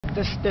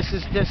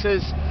this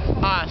is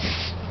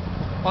us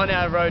on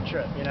our road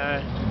trip, you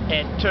know,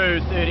 at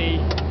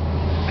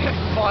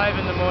 2:35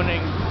 in the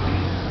morning,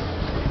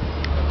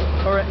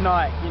 or at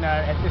night, you know,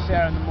 at this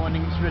hour in the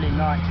morning. It's really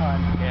night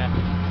time. Yeah.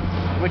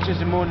 Which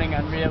is a morning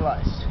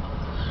unrealised.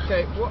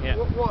 Okay, what?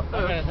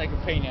 I'm gonna take a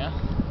pee now.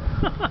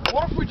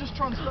 What if we just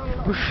try and stay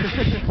up?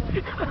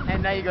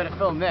 And now you got to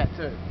film that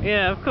too.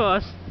 Yeah, of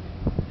course.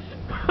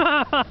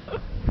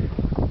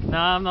 No,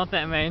 I'm not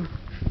that mean.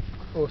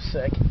 Or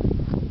sick.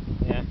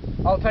 Yeah.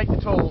 I'll take the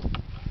tool.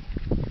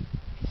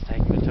 Let's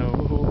take the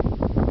tool.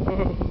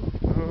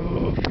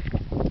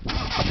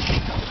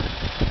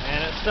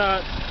 And it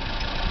starts.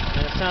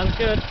 And it sounds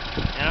good.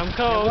 And I'm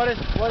cold. What is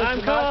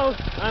I'm cold.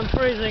 I'm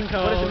freezing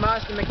cold. What does the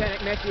master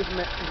mechanic Matthew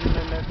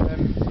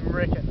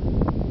reckon?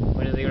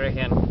 What does he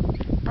reckon?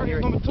 I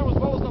reckon number 2 as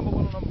well as number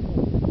 1 and number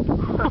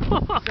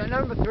 4. So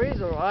number 3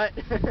 is alright.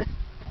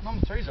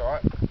 Number 3's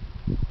alright.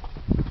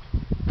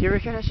 Do you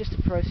reckon it's just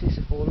a process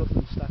of all of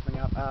them stuffing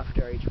up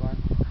after each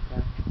one?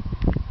 Yeah.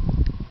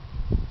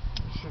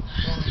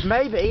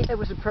 Maybe it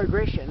was a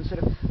progression,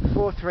 sort of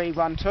 4, 3,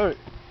 1, 2.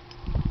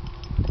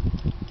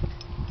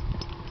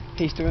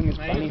 He's doing his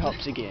bunny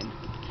hops again.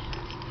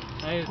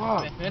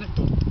 Wow.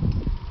 Mathematical.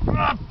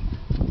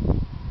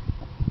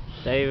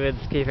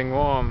 David's keeping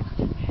warm.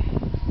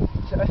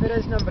 So if it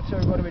is number 2,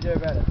 what do we do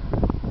about it?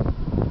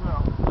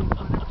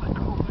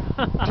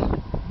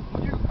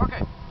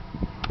 Okay.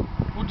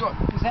 We'll do it.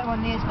 Is that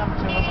one there's number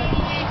 2, is it?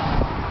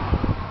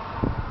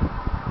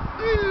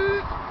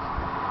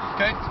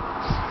 Okay.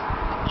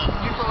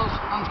 You fellas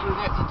unscrew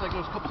that and take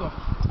those clips off.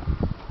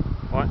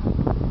 What?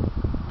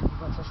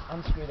 Let's just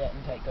unscrew that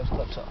and take those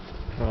clips off.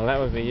 Well, that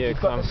would be you,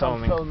 because I'm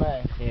filming. Film,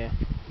 eh? Yeah.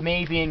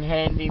 Me being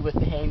handy with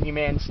the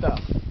handyman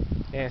stuff.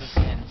 Yes.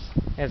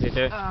 As you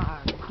do.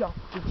 Got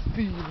the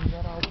feeling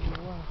that I'll be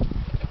around.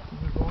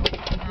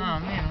 Oh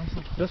man,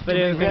 this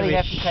video is going to be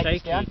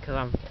shaky because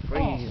I'm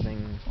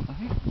freezing.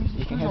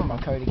 You can have my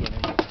coat again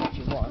if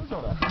you want.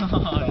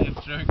 Oh, you're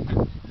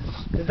joking.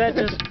 Did that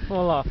just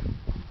fall off?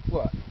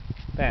 What?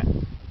 That?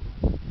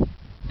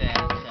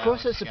 Of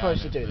course it's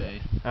supposed to do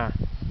that. Ah.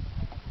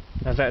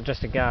 Is that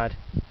just a guard?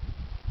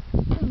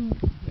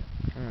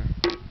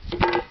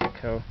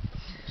 Cool.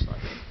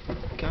 I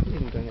can't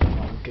believe I'm doing it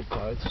in good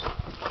clothes.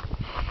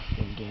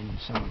 Then again,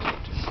 someone's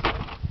got to.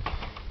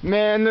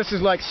 Man, this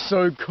is like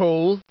so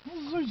cool.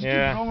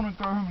 Yeah. I want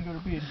to go home and go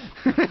to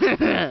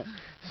bed.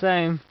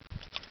 Same.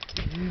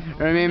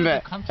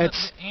 Remember,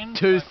 it's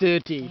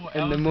 2:30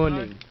 in the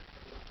morning.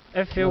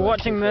 If you're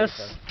watching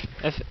this,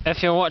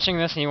 if you're watching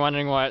this and you're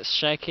wondering why it's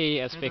shaky,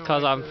 it's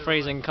because I'm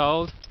freezing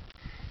cold.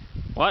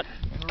 What?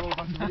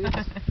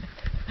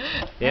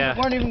 Yeah. It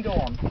won't even go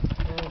on.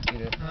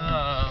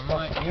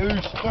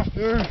 Stuff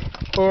you.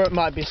 Or it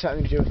might be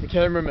something to do with the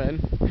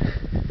cameraman.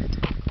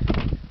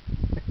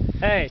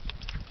 Hey,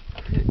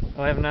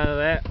 I'll have none of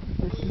that.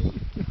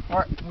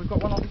 Alright, we've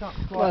got one off.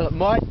 Well, it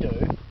might do.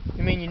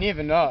 I mean, you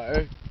never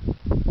know.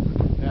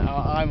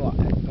 I might,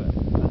 but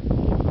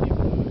you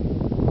never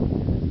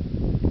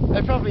know.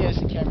 It probably is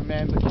the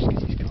cameraman, but just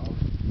because he's cold.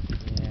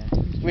 Yeah.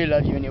 We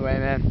love you anyway,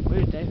 man. Where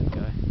did David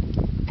go?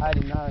 I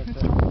don't know,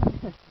 but...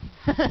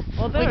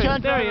 Well, there he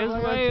is,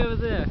 way over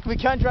there. We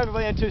can't drive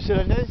away on 2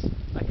 cylinders.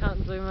 I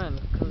can't zoom in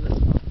because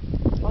it's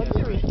not. Oh,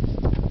 there he is.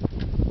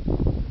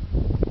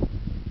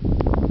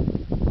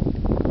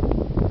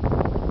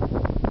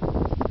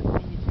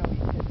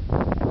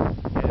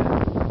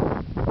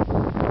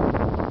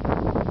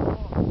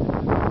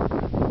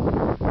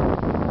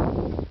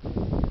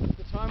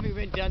 The time we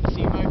went down to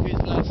see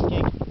Moped's last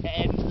gig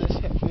and this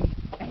happened,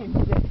 and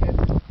that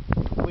happened,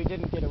 we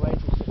didn't get away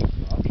till 6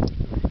 o'clock.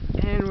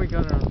 And we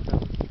got it on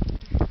film.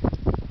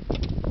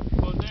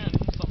 Well then,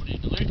 somebody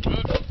deleted it.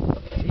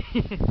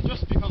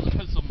 Just because it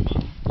has some,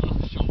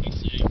 shall we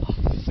say,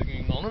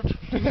 singing on it.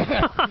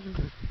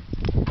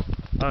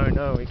 Oh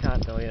no, we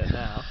can't delete it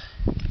now.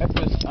 It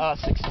was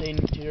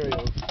R16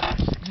 material.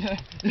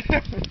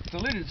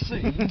 Deleted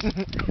scenes.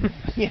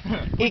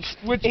 Yeah.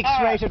 Which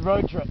X-rated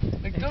road trip.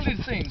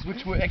 Deleted scenes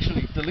which were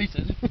actually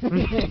deleted.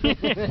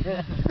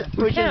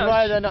 Which is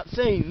why they're not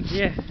scenes.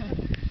 Yeah.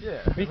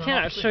 Yeah. We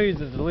cannot show you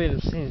the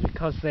deleted scenes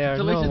because they are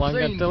no Deleted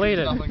longer scenes,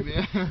 deleted. nothing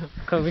there.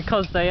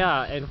 Because they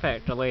are, in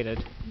fact,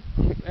 deleted.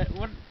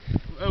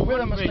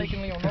 Whether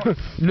mistakenly or not.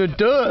 No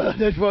duh,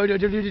 that's why they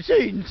deleted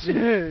scenes.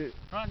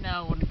 Right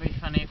now, it wouldn't be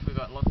funny if we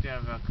got locked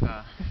out of our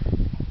car.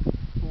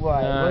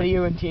 Why? What do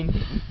you intend?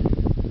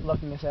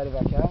 Locking us out of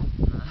our car?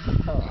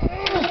 I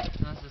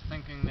was just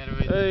thinking that it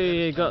would... Oh,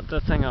 you got the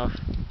thing off.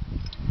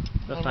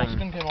 The My thing.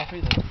 skin came off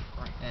either.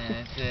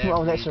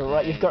 Well, that's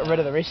alright, you've got rid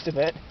of the rest of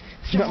it.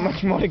 There's not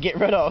much more to get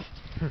rid of.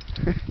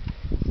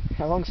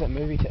 How long's that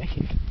movie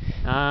taking?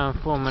 4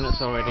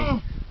 minutes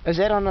already. Is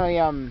that on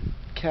a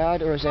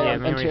card or is that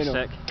on memory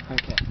internal? stick.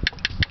 Okay.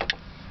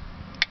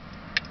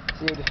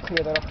 So you'll just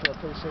clear that off to a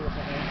PC or something?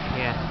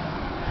 Yeah.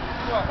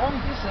 Well, I'm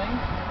guessing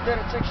that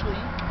it's actually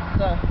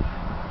the...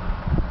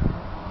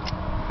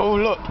 Oh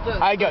look,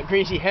 I got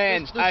greasy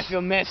hands, I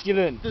feel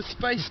masculine. The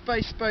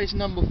space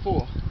number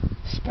 4.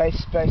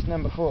 Space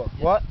number 4.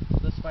 What?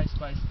 The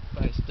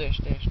dash dash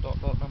dot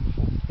dot number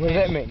 4. What does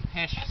that mean?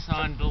 Hash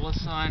sign, dollar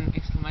sign,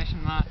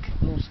 exclamation mark.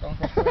 Little skull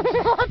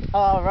crossbones.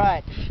 All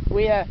right,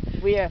 we are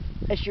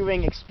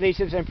issuing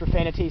expletives and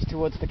profanities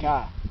towards the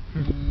car.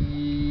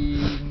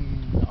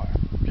 No,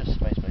 just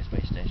space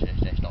dash dash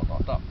dash dot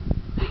dot dot.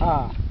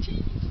 Ah.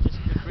 Just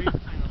read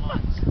between the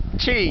lines.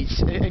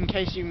 Cheese. In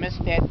case you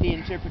missed that, the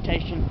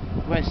interpretation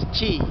was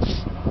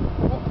cheese.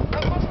 Well,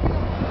 that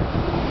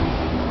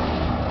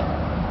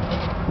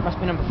must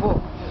be number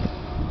 4.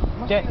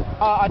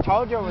 I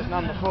told you it was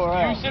number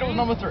 4. You said it was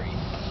number 3.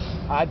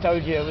 I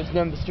told you it was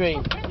number 3.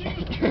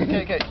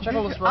 Okay, check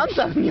all this I'm rubbish.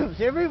 telling you,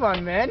 it's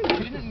everyone, man. You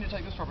didn't need to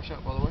take this rubbish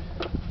out, by the way.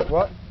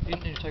 What? You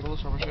didn't need to take all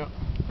this rubbish out,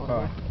 by the Oh.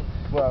 way.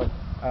 Well,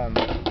 I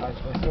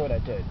thought I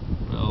did.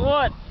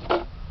 What?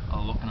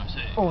 Oh, what can I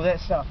say? Oh, that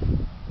stuff.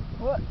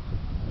 What?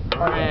 Okay,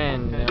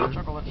 Random.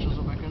 chuck all that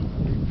chisel back in.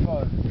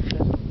 Oh,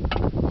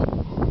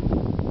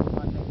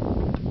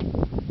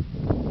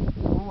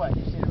 oh, I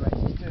just said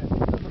racist too.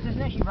 Which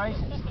isn't actually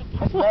racist.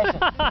 It's Latin,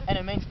 and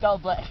it means dull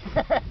black.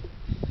 Press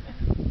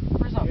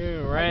up.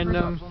 You Press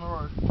random. ups on the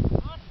road.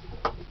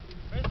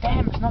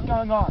 Damn, it's not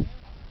going on.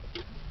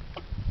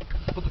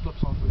 Put the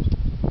clips on first.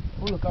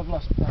 Oh look, I've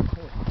lost my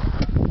cord.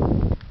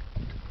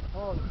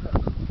 Oh, the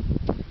clips.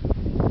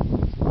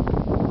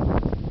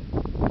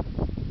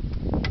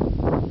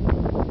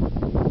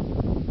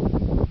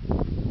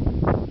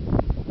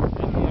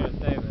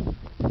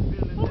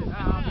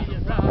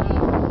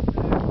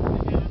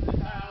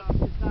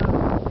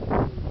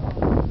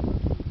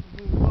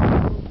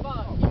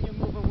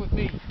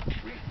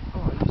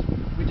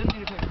 We didn't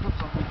need to take the clips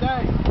off.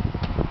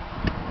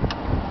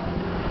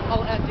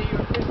 I'll add to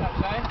your press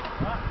ups, eh?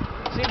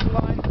 Centre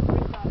line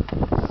press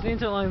ups.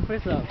 Centre line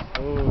press up.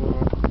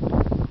 Oh.